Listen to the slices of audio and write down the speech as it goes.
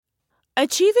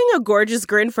Achieving a gorgeous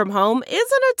grin from home isn't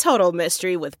a total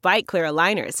mystery with Byte Clear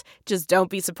aligners. Just don't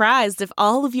be surprised if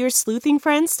all of your sleuthing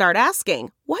friends start asking,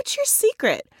 "What's your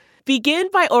secret?" Begin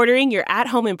by ordering your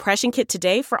at-home impression kit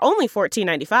today for only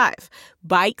 $14.95.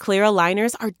 Byte Clear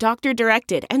aligners are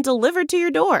doctor-directed and delivered to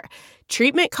your door.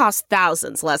 Treatment costs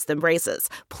thousands less than braces.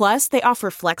 Plus, they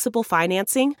offer flexible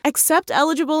financing, accept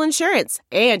eligible insurance,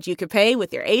 and you can pay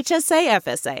with your HSA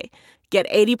FSA. Get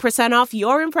 80% off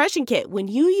your impression kit when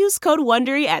you use code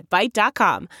WONDERY at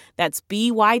Byte.com. That's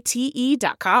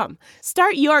BYTE.com.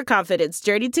 Start your confidence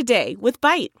journey today with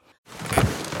Byte.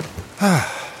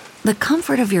 The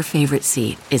comfort of your favorite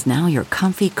seat is now your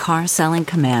comfy car-selling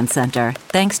command center,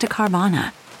 thanks to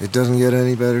Carvana. It doesn't get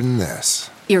any better than this.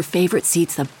 Your favorite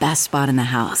seat's the best spot in the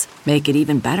house. Make it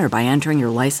even better by entering your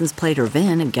license plate or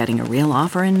VIN and getting a real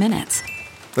offer in minutes.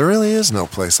 There really is no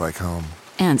place like home.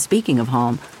 And speaking of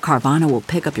home, Carvana will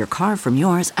pick up your car from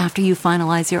yours after you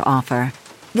finalize your offer.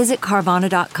 Visit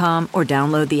Carvana.com or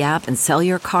download the app and sell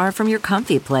your car from your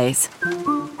comfy place.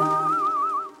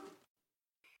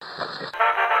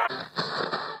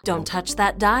 Don't touch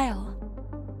that dial.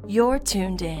 You're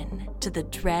tuned in to the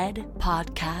Dread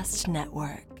Podcast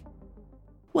Network.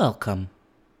 Welcome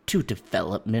to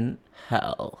Development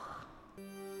Hell.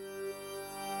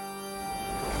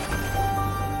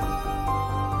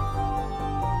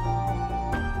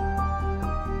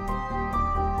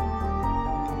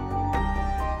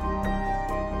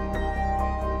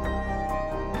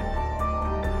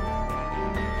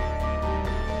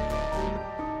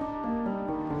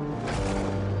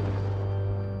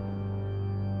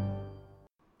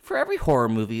 For every horror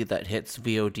movie that hits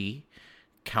VOD,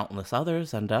 countless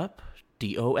others end up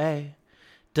DOA.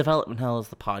 Development Hell is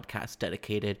the podcast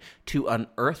dedicated to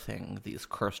unearthing these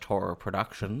cursed horror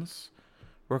productions.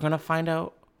 We're going to find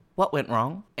out what went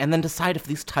wrong, and then decide if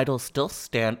these titles still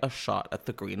stand a shot at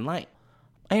the green light.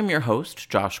 I am your host,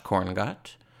 Josh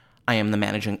Korngut. I am the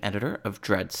managing editor of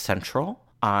Dread Central.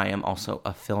 I am also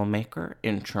a filmmaker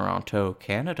in Toronto,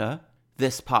 Canada.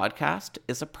 This podcast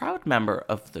is a proud member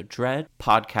of the Dread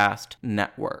Podcast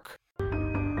Network.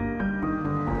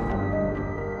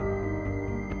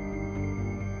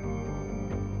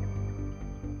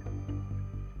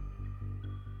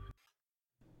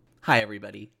 Hi,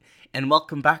 everybody, and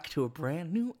welcome back to a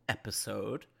brand new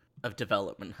episode of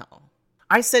Development Hell.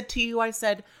 I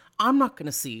said, I'm not going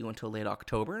to see you until late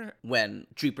October when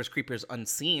Jeepers Creepers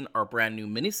Unseen, our brand new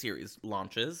miniseries,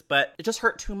 launches, but it just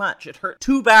hurt too much. It hurt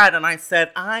too bad, and I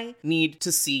said, I need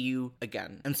to see you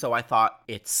again. And so I thought,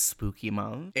 it's spooky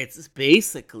month. It's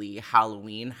basically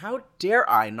Halloween. How dare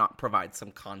I not provide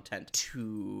some content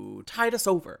to tide us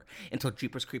over until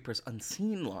Jeepers Creepers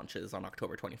Unseen launches on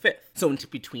October 25th. So in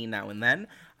between now and then,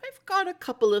 I've got a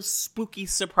couple of spooky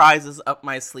surprises up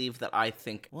my sleeve that I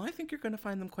think you're going to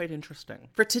find them quite interesting.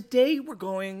 For today, we're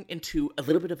going into a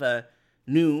little bit of a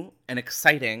new and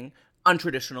exciting,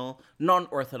 untraditional,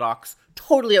 non-orthodox,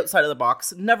 totally outside of the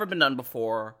box, never been done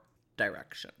before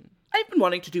direction. I've been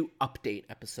wanting to do update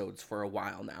episodes for a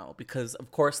while now because, of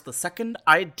course, the second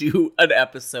I do an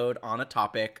episode on a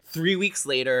topic, 3 weeks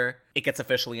later, it gets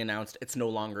officially announced it's no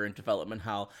longer in development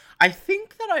hell. I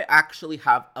think that I actually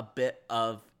have a bit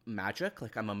of magic,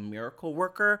 like I'm a miracle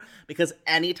worker, because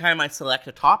anytime I select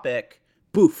a topic,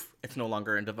 poof, it's no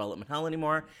longer in development hell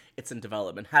anymore. It's in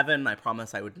development heaven. I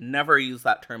promise I would never use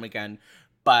that term again,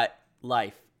 but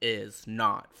life is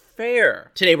not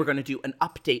fair. Today we're going to do an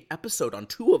update episode on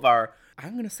two of our,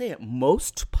 I'm going to say it,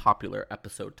 most popular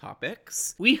episode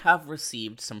topics. We have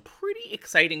received some pretty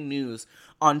exciting news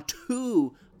on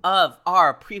two of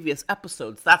our previous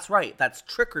episodes. That's right, that's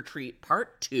Trick or Treat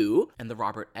Part 2 and the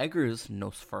Robert Eggers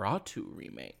Nosferatu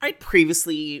remake. I'd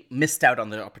previously missed out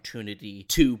on the opportunity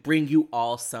to bring you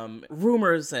all some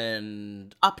rumors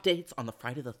and updates on the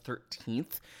Friday the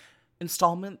 13th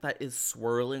installment that is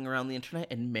swirling around the internet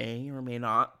and may or may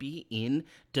not be in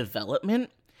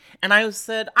development. And I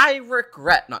said, I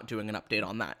regret not doing an update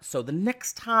on that. So the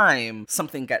next time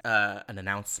something gets an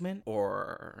announcement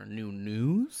or new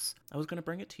news, I was going to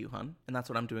bring it to you, hun. And that's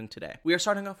what I'm doing today. We are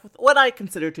starting off with what I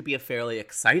consider to be a fairly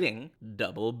exciting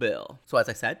double bill. So as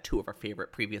I said, two of our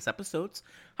favorite previous episodes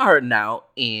are now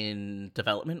in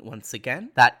development once again.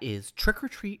 That is Trick or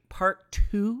Treat Part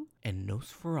 2 and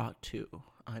Nosferatu.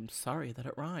 I'm sorry that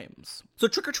it rhymes. So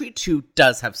Trick or Treat 2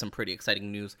 does have some pretty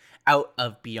exciting news out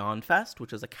of Beyond Fest,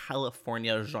 which is a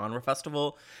California genre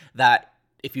festival that,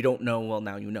 if you don't know, well,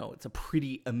 now you know. It's a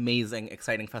pretty amazing,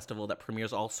 exciting festival that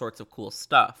premieres all sorts of cool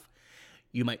stuff.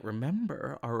 You might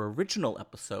remember our original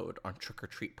episode on Trick or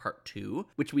Treat Part 2,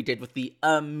 which we did with the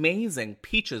amazing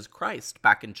Peaches Christ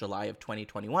back in July of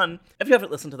 2021. If you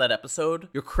haven't listened to that episode,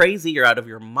 you're crazy, you're out of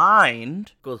your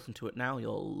mind. Go listen to it now,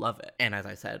 you'll love it. And as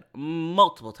I said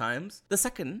multiple times, the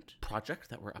second project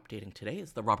that we're updating today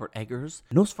is the Robert Eggers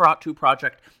Nosferatu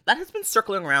project that has been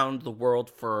circling around the world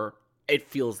for, it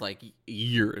feels like,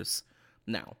 years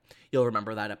now. You'll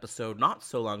remember that episode not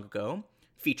so long ago,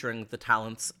 featuring the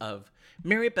talents of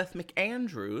Mary Beth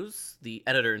McAndrews, the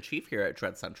editor-in-chief here at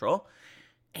Dread Central.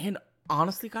 And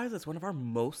honestly, guys, it's one of our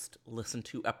most listened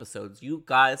to episodes. You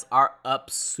guys are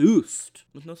obsessed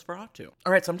with Nosferatu.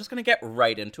 All right, so I'm just going to get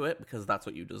right into it because that's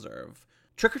what you deserve.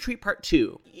 Trick or Treat Part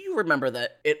 2. You remember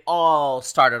that it all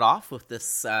started off with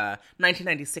this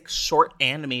 1996 short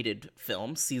animated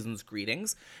film, Season's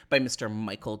Greetings, by Mr.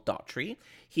 Michael Daughtry.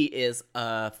 He is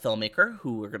a filmmaker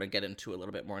who we're going to get into a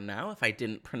little bit more now. If I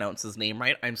didn't pronounce his name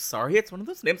right, I'm sorry. It's one of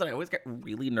those names that I always get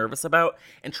really nervous about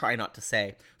and try not to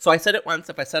say. So I said it once.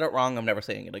 If I said it wrong, I'm never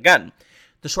saying it again.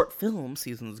 The short film,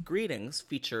 Season's Greetings,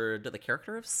 featured the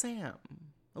character of Sam,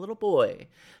 a little boy,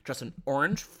 dressed in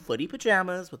orange footy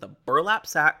pajamas with a burlap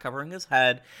sack covering his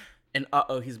head, and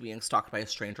he's being stalked by a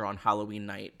stranger on Halloween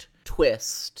night.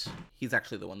 Twist, he's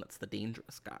actually the one that's the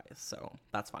dangerous guy, so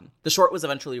that's fun. The short was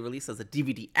eventually released as a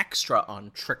DVD extra on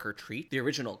Trick or Treat, the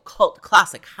original cult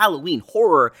classic Halloween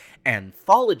horror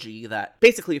anthology that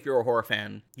basically, if you're a horror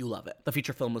fan, you love it. The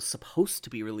feature film was supposed to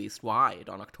be released wide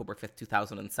on October 5th,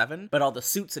 2007, but all the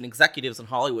suits and executives in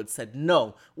Hollywood said,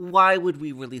 no, why would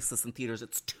we release this in theaters?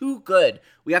 It's too good.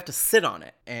 We have to sit on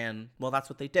it. And, well, that's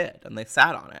what they did, and they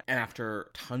sat on it. And after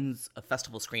tons of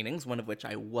festival screenings, one of which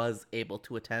I was able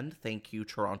to attend, thank you,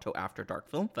 Toronto After Dark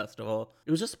Film Festival,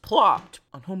 it was just plopped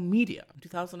on home media in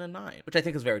 2009, which I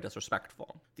think is very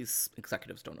disrespectful. These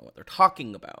executives don't know what they're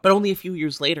talking about. But only a few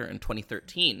years later, in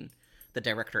 2013, the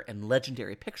director and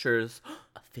Legendary Pictures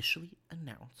officially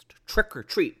announced Trick or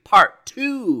Treat Part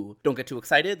 2. Don't get too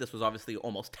excited. This was obviously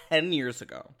almost 10 years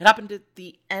ago. It happened at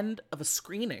the end of a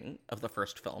screening of the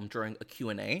first film during a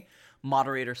Q&A.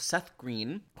 Moderator Seth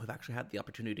Green, who I've actually had the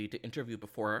opportunity to interview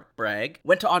before, brag,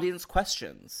 went to audience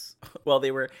questions. Well,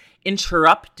 they were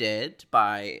interrupted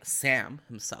by Sam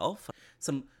himself,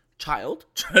 some child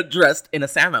dressed in a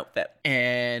Sam outfit.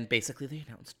 And basically they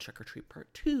announced Trick or Treat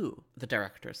Part 2. The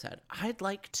director said, I'd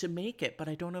like to make it, but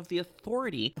I don't have the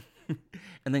authority.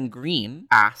 And then Green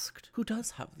asked, who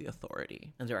does have the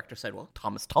authority? And the director said, well,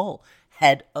 Thomas Tull,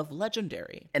 head of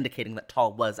Legendary, indicating that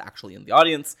Tull was actually in the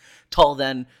audience. Tull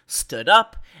then stood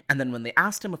up, and then when they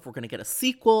asked him if we're going to get a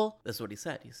sequel, this is what he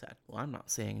said. He said, well, I'm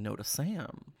not saying no to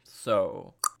Sam.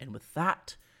 So, and with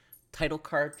that, title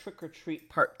card Trick or Treat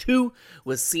Part 2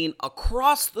 was seen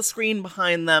across the screen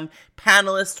behind them.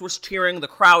 Panelists were cheering, the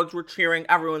crowds were cheering,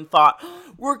 everyone thought,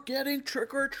 oh, we're getting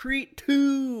Trick or Treat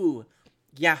 2.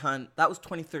 Yeah, hun, that was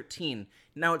 2013.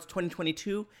 Now it's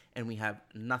 2022, and we have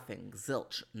nothing,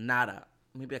 zilch, nada.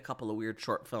 Maybe a couple of weird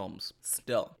short films.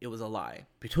 Still, it was a lie.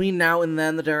 Between now and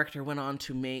then, the director went on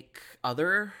to make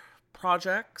other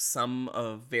projects, some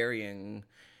of varying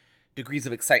degrees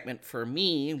of excitement for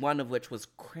me, one of which was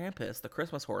Krampus, the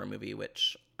Christmas horror movie,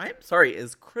 which, I'm sorry,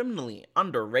 is criminally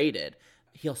underrated.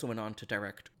 He also went on to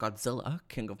direct Godzilla,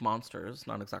 King of Monsters,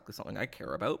 not exactly something I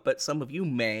care about, but some of you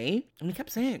may. And he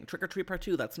kept saying, Trick or Treat Part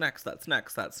 2, that's next, that's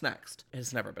next, that's next. It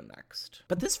has never been next.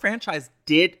 But this franchise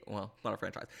did, well, not a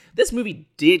franchise, this movie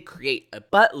did create a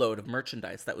buttload of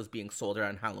merchandise that was being sold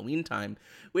around Halloween time,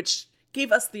 which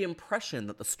gave us the impression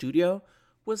that the studio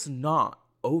was not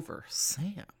over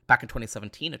Sam. Back in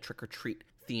 2017, a Trick or Treat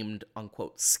themed,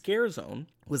 unquote, scare zone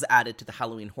was added to the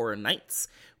Halloween Horror Nights,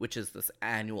 which is this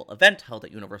annual event held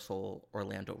at Universal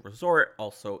Orlando Resort,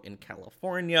 also in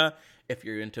California. If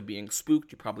you're into being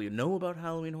spooked, you probably know about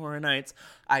Halloween Horror Nights.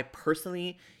 I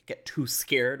personally get too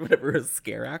scared whenever a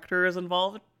scare actor is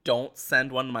involved. Don't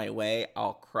send one my way,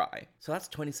 I'll cry. So that's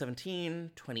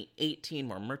 2017, 2018,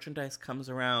 more merchandise comes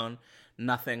around.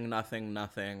 Nothing.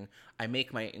 I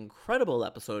make my incredible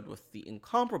episode with the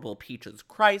incomparable Peaches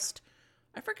Christ.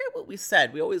 I forget what we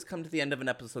said. We always come to the end of an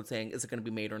episode saying, is it going to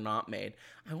be made or not made?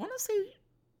 I want to say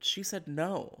she said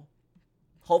no.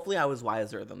 Hopefully I was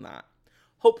wiser than that.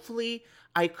 Hopefully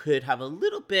I could have a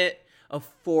little bit of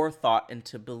forethought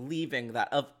into believing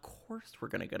that, of course, we're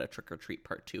going to get a Trick or Treat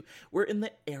Part 2. We're in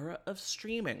the era of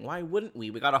streaming. Why wouldn't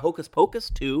we? We got a Hocus Pocus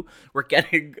 2. We're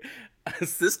getting a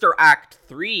Sister Act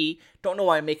 3. Don't know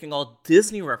why I'm making all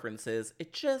Disney references.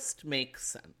 It just makes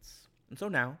sense. And so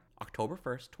now, October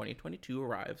 1st, 2022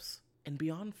 arrives. and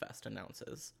Beyond Fest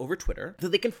announces over Twitter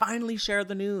that they can finally share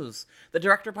the news. The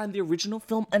director behind the original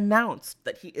film announced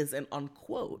that he is in,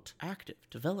 unquote, active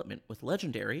development with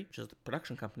Legendary, which is the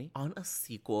production company, on a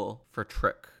sequel for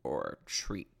Trick or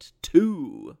Treat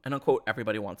 2. And unquote,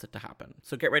 everybody wants it to happen.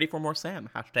 So get ready for more Sam.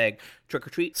 Hashtag Trick or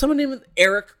Treat. Someone named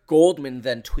Eric Goldman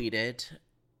then tweeted,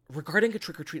 regarding a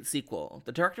Trick or Treat sequel,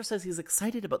 the director says he's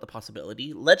excited about the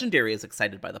possibility, Legendary is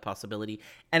excited by the possibility,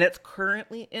 and it's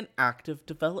currently in active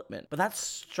development. But that's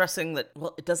stressing that,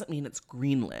 well, it doesn't mean it's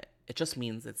greenlit. It just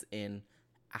means it's in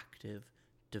active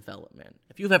development.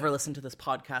 If you've ever listened to this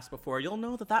podcast before, you'll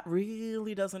know that that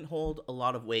really doesn't hold a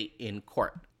lot of weight in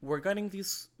court. We're getting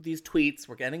these tweets,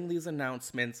 we're getting these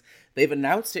announcements. They've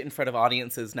announced it in front of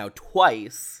audiences now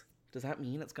twice. Does that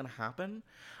mean it's going to happen?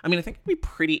 I mean, I think it'd be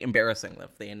pretty embarrassing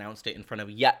if they announced it in front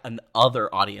of yet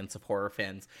another audience of horror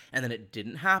fans and then it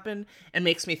didn't happen. It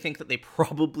makes me think that they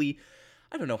probably,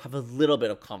 I don't know, have a little bit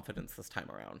of confidence this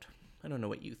time around. I don't know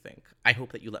what you think. I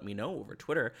hope that you let me know over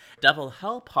Twitter. Devil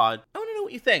Hell Pod, I want to know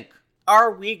what you think.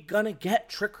 Are we gonna get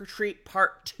Trick or Treat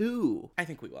Part 2? I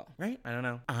think we will, right? I don't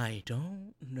know. I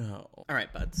don't know. All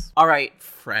right, buds. All right,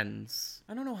 friends.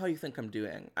 I don't know how you think I'm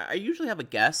doing. I usually have a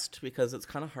guest because it's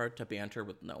kind of hard to banter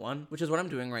with no one, which is what I'm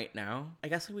doing right now. I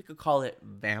guess we could call it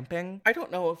vamping. I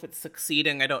don't know if it's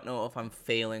succeeding. I don't know if I'm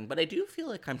failing, but I do feel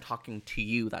like I'm talking to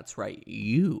you, that's right,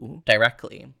 you,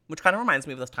 directly, which kind of reminds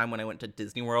me of this time when I went to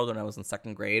Disney World when I was in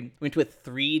 2nd grade. We went to a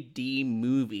 3D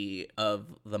movie of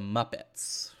the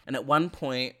Muppets. And at one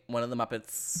point, one of the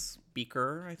Muppets,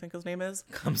 Beaker, I think his name is,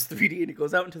 comes 3D and he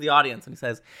goes out into the audience and he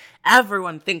says,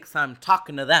 everyone thinks I'm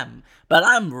talking to them, but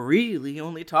I'm really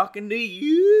only talking to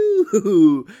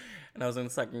you. And I was in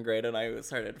 2nd grade and I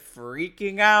started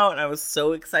freaking out and I was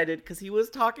so excited because he was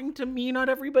talking to me, not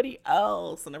everybody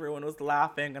else. And everyone was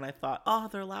laughing and I thought, oh,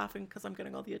 they're laughing because I'm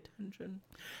getting all the attention.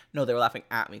 No, they were laughing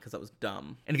at me because I was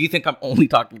dumb. And if you think I'm only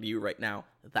talking to you right now,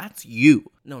 that's you.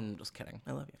 No, I'm just kidding.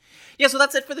 I love you. Yeah, so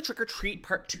that's it for the Trick or Treat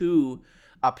Part 2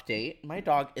 update. My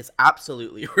dog is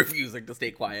absolutely refusing to stay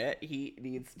quiet. He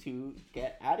needs to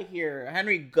get out of here.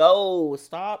 Henry, go.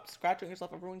 Stop scratching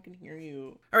yourself. Everyone can hear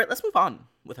you. All right, let's move on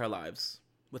with our lives,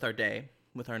 with our day,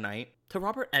 with our night, to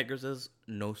Robert Eggers'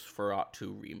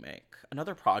 Nosferatu remake,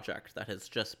 another project that has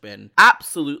just been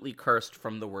absolutely cursed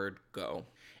from the word go.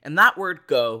 And that word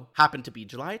go happened to be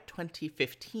July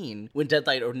 2015, when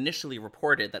Deadlight initially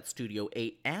reported that Studio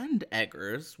 8 and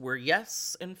Eggers were,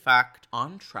 yes, in fact,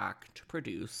 on track to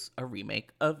produce a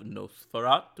remake of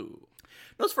Nosferatu.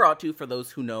 Nosferatu, for those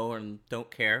who know and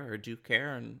don't care, or do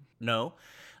care and know,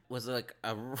 was like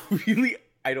a really...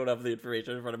 I don't have the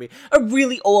information in front of me. A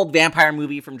really old vampire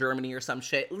movie from Germany or some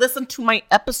shit. Listen to my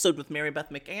episode with Mary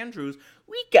Beth McAndrews.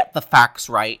 We get the facts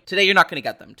right. Today, you're not going to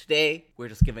get them. Today, we're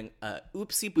just giving a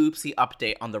oopsie-boopsie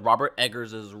update on the Robert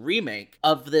Eggers' remake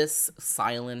of this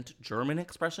silent, German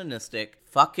expressionistic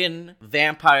fucking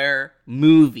vampire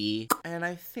movie. And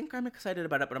I think I'm excited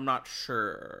about it, but I'm not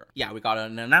sure. Yeah, we got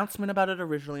an announcement about it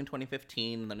originally in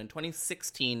 2015. And then in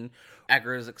 2016,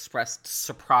 Eggers expressed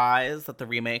surprise that the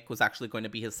remake was actually going to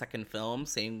be his second film,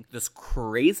 saying this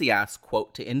crazy-ass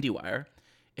quote to IndieWire.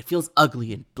 It feels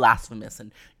ugly and blasphemous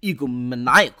and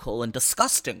egomaniacal and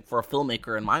disgusting for a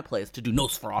filmmaker in my place to do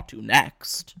Nosferatu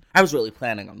next. I was really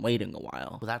planning on waiting a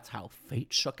while, but that's how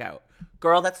fate shook out.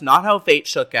 Girl, that's not how fate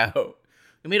shook out.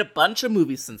 We made a bunch of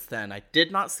movies since then. I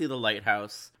did not see The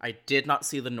Lighthouse. I did not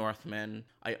see The Northman.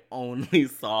 I only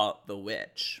saw The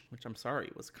Witch, which I'm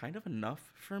sorry, was kind of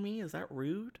enough for me. Is that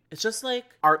rude? It's just like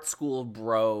art school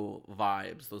bro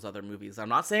vibes, those other movies. I'm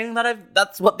not saying that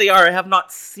that's what they are. I have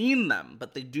not seen them,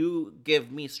 but they do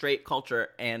give me straight culture,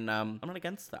 and I'm not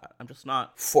against that. I'm just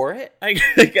not for it, I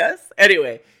guess.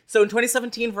 Anyway, so in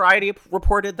 2017, Variety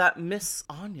reported that Miss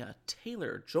Anya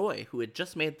Taylor-Joy, who had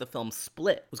just made the film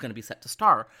Split, was going to be set to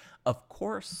star. Of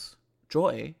course,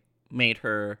 Joy made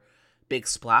her big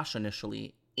splash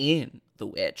initially in The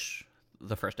Witch,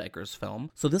 the first Eggers film.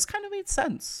 So this kind of made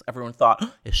sense. Everyone thought,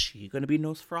 is she going to be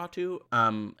Nosferatu?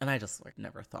 And I just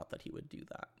never thought that he would do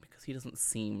that because he doesn't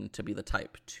seem to be the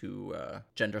type to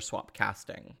gender swap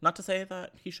casting. Not to say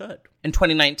that he should. In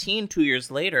 2019, 2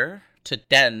 years later, to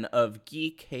Den of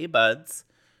Geek Hey Buds,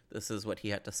 this is what he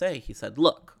had to say. He said,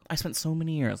 look, I spent so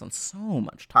many years and so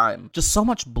much time, just so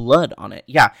much blood on it.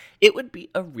 Yeah, it would be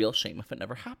a real shame if it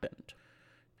never happened.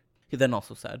 He then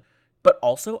also said, but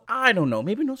also, I don't know,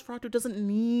 maybe Nosferatu doesn't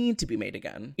need to be made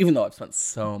again, even though I've spent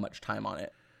so much time on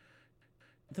it.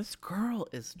 This girl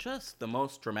is just the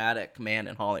most dramatic man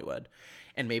in Hollywood.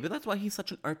 And maybe that's why he's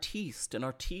such an artiste and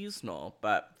artisanal.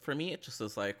 But for me, it just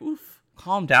is like, oof,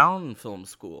 calm down, film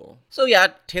school. So yeah,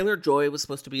 Taylor-Joy was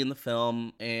supposed to be in the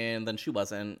film, and then she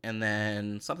wasn't. And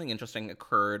then something interesting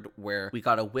occurred where we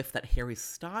got a whiff that Harry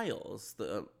Styles,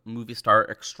 the movie star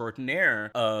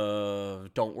extraordinaire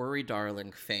of Don't Worry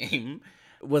Darling fame,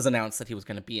 was announced that he was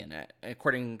going to be in it.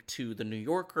 According to The New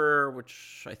Yorker,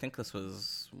 which I think this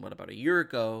was, about a year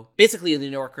ago, basically The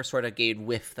New Yorker sort of gave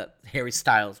whiff that Harry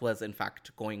Styles was in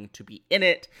fact going to be in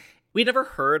it. We never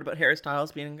heard about Harry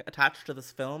Styles being attached to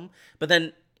this film, but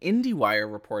then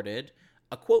IndieWire reported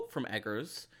a quote from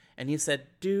Eggers, and he said,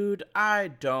 "Dude, I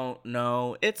don't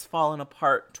know. It's fallen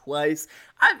apart twice.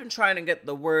 I've been trying to get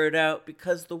the word out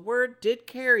because the word did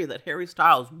carry that Harry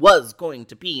Styles was going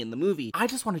to be in the movie. I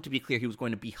just wanted to be clear he was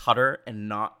going to be Hutter and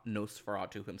not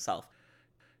Nosferatu himself."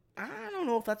 I don't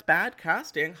know if that's bad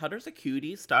casting. Hutter's a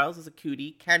cutie. Styles is a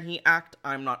cutie. Can he act?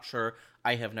 I'm not sure.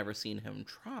 I have never seen him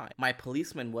try. My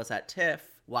Policeman was at TIFF.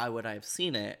 Why would I have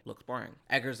seen it? Looks boring.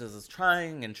 Eggers is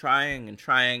trying and trying and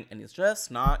trying, and he's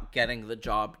just not getting the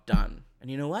job done.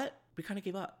 And you know what? We kind of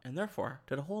gave up, and therefore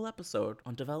did a whole episode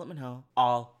on Development Hell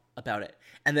all about it.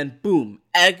 And then boom,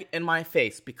 egg in my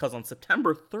face, because on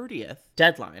September 30th,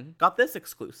 Deadline got this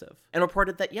exclusive and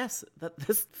reported that yes, that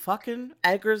this fucking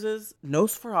Eggers'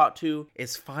 Nosferatu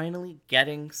is finally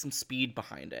getting some speed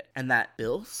behind it, and that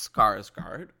Bill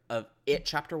Skarsgård of It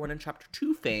Chapter 1 and Chapter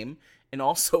 2 fame, and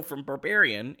also from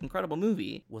Barbarian, incredible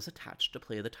movie, was attached to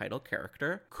play the title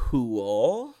character.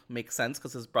 Cool. Makes sense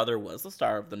because his brother was the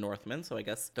star of The Northman, so I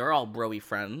guess they're all bro-y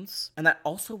friends. And that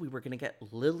also we were going to get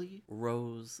Lily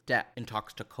Rose Depp in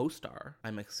talks to co-star,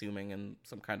 I'm assuming in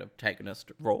some kind of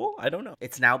protagonist role. I don't know.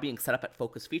 It's now being set up at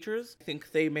Focus Features. I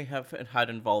think they may have had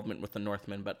involvement with The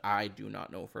Northman, but I do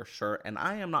not know for sure, and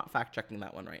I am not fact-checking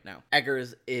that one right now.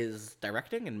 Eggers is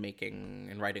directing and making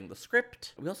and writing the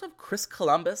script. We also have Chris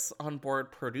Columbus on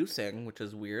board producing, which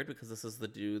is weird because this is the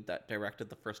dude that directed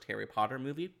the first Harry Potter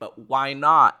movie, but why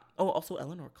not? Oh, also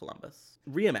Eleanor Columbus.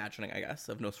 Reimagining, I guess,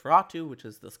 of Nosferatu, which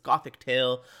is this gothic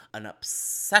tale, an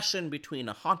obsession between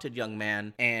a haunted young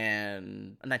man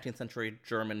and a 19th century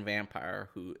German vampire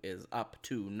who is up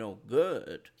to no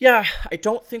good. Yeah, I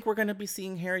don't think we're going to be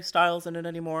seeing Harry Styles in it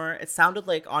anymore. It sounded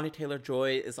like Anya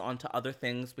Taylor-Joy is onto other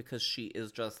things because she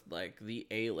is just like the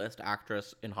A-list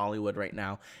actress in Hollywood right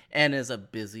now and is a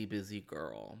busy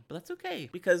girl. But that's okay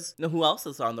because you know who else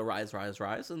is on the rise,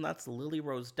 and that's Lily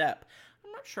Rose Depp.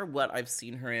 I'm not sure what I've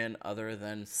seen her in other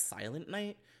than Silent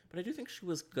Night, but I do think she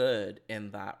was good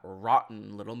in that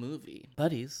rotten little movie.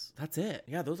 Buddies, that's it.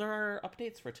 Yeah, those are our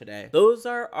updates for today. Those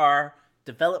are our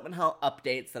Development Hell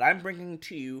updates that I'm bringing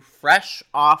to you fresh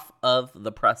off of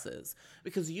the presses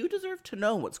because you deserve to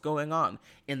know what's going on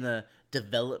in the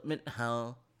Development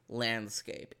Hell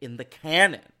landscape, in the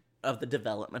canon of the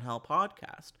Development Hell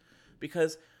podcast,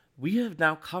 because we have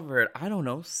now covered,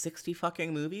 60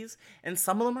 fucking movies, and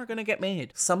some of them are going to get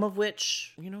made. Some of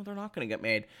which, they're not going to get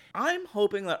made. I'm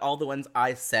hoping that all the ones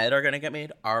I said are going to get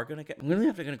made are going to get... I'm going to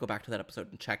have to go back to that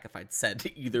episode and check if I'd said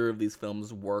either of these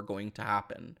films were going to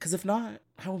happen. Because if not,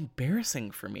 how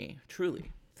embarrassing for me,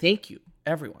 truly. Thank you,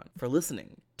 everyone, for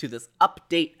listening to this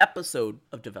update episode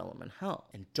of Development Hell.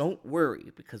 And don't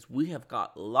worry, because we have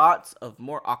got lots of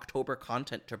more October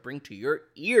content to bring to your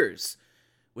ears,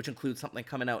 which includes something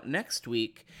coming out next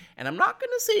week. And I'm not going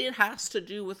to say it has to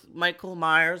do with Michael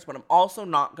Myers, but I'm also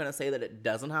not going to say that it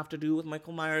doesn't have to do with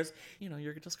Michael Myers.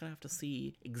 You're just going to have to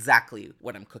see exactly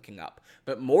what I'm cooking up.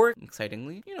 But more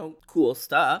excitingly, cool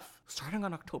stuff. Starting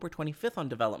on October 25th on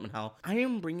Development Hell, I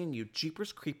am bringing you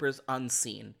Jeepers Creepers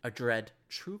Unseen, a Dread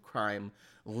true crime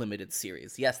limited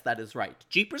series. Yes, that is right.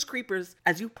 Jeepers Creepers,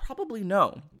 as you probably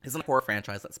know, is a horror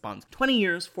franchise that spawns 20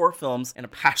 years, 4 films, and a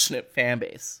passionate fan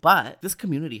base. But this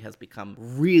community has become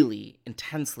really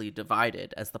intensely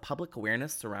divided as the public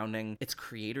awareness surrounding its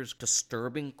creators'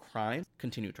 disturbing crimes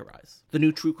continue to rise. The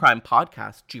new true crime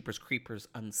podcast, Jeepers Creepers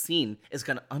Unseen, is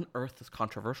going to unearth this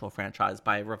controversial franchise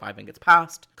by reviving its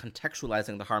past,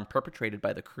 contextualizing the harm perpetrated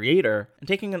by the creator, and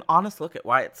taking an honest look at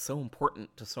why it's so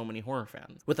important to so many horror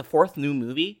fans. With a 4th new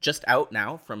movie just out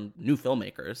now from new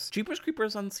filmmakers, Jeepers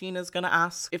Creepers Unseen is going to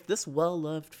ask if this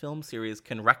well-loved film series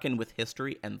can reckon with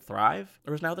history and thrive,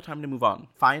 or is now the time to move on?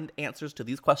 Find answers to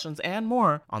these questions and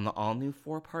more on the all-new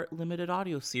 4-part limited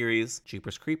audio series,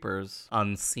 Jeepers Creepers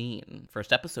Unseen.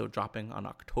 First episode dropping on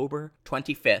October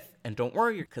 25th. And don't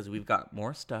worry, because we've got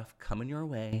more stuff coming your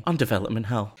way on Development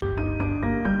Hell.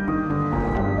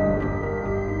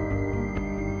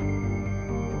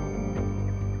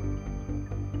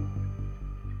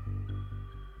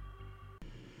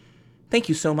 Thank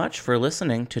you so much for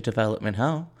listening to Development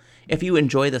Hell. If you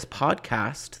enjoy this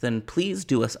podcast, then please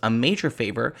do us a major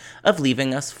favor of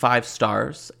leaving us 5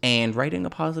 stars and writing a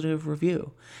positive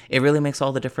review. It really makes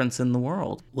all the difference in the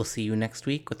world. We'll see you next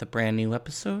week with a brand new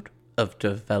episode of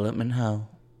Development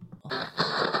Hell.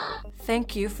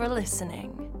 Thank you for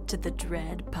listening to the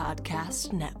Dread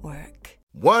Podcast Network.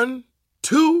 1,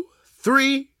 2,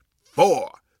 3,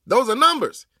 4. Those are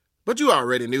numbers, but you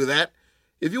already knew that.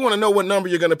 If you want to know what number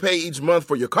you're going to pay each month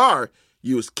for your car,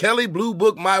 use Kelley Blue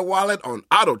Book My Wallet on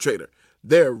AutoTrader.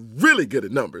 They're really good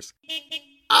at numbers.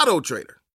 AutoTrader.